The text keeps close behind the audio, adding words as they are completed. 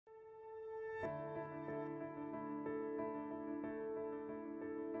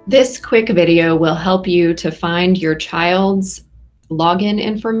This quick video will help you to find your child's login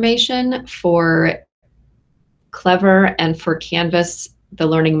information for Clever and for Canvas, the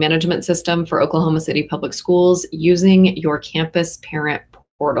learning management system for Oklahoma City Public Schools, using your campus parent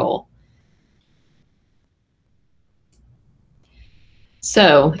portal.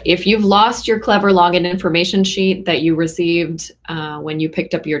 So if you've lost your Clever login information sheet that you received when you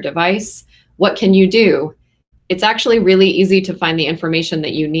picked up your device, what can you do? It's actually really easy to find the information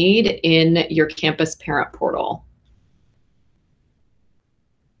that you need in your campus parent portal.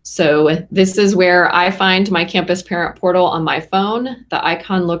 So this is where I find my campus parent portal on my phone. The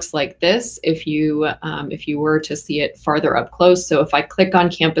icon looks like this if you were to see it farther up close. So if I click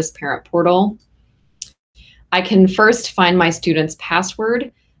on campus parent portal, I can first find my student's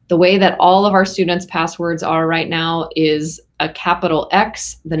password. The way that all of our students' passwords are right now is a capital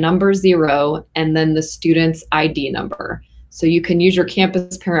X, the number 0, and then the student's ID number. So you can use your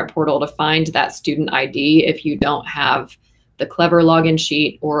campus parent portal to find that student ID if you don't have the Clever login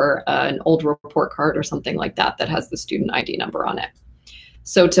sheet or an old report card or something like that that has the student ID number on it.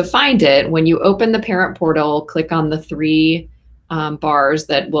 So to find it, when you open the parent portal, click on the 3 bars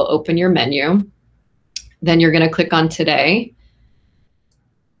that will open your menu. Then you're going to click on Today,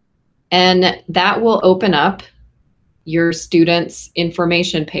 and that will open up your student's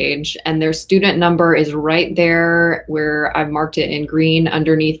information page, and their student number is right there where I've marked it in green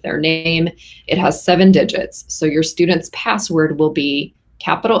underneath their name. It has 7 digits. So your student's password will be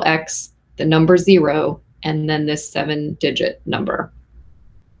capital X, the number 0, and then this 7-digit number.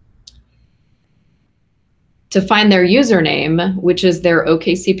 To find their username, which is their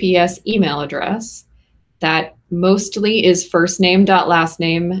OKCPS email address, that mostly is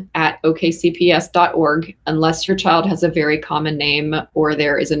firstname.lastname@okcps.org, unless your child has a very common name or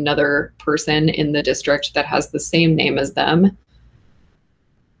there is another person in the district that has the same name as them.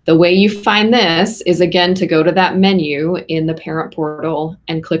 The way you find this is, again, to go to that menu in the parent portal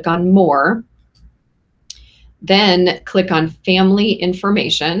and click on More. Then click on Family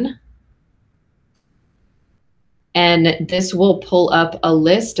Information. And this will pull up a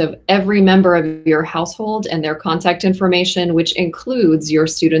list of every member of your household and their contact information, which includes your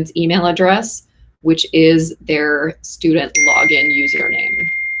student's email address, which is their student login username.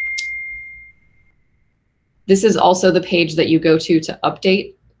 This is also the page that you go to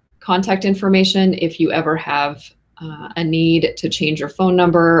update contact information if you ever have a need to change your phone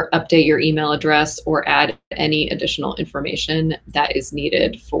number, update your email address, or add any additional information that is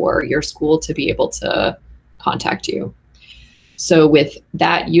needed for your school to be able to contact you. So with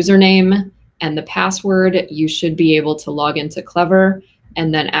that username and the password, you should be able to log into Clever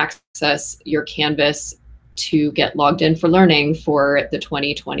and then access your Canvas to get logged in for learning for the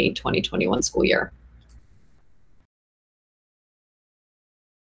 2020-2021 school year.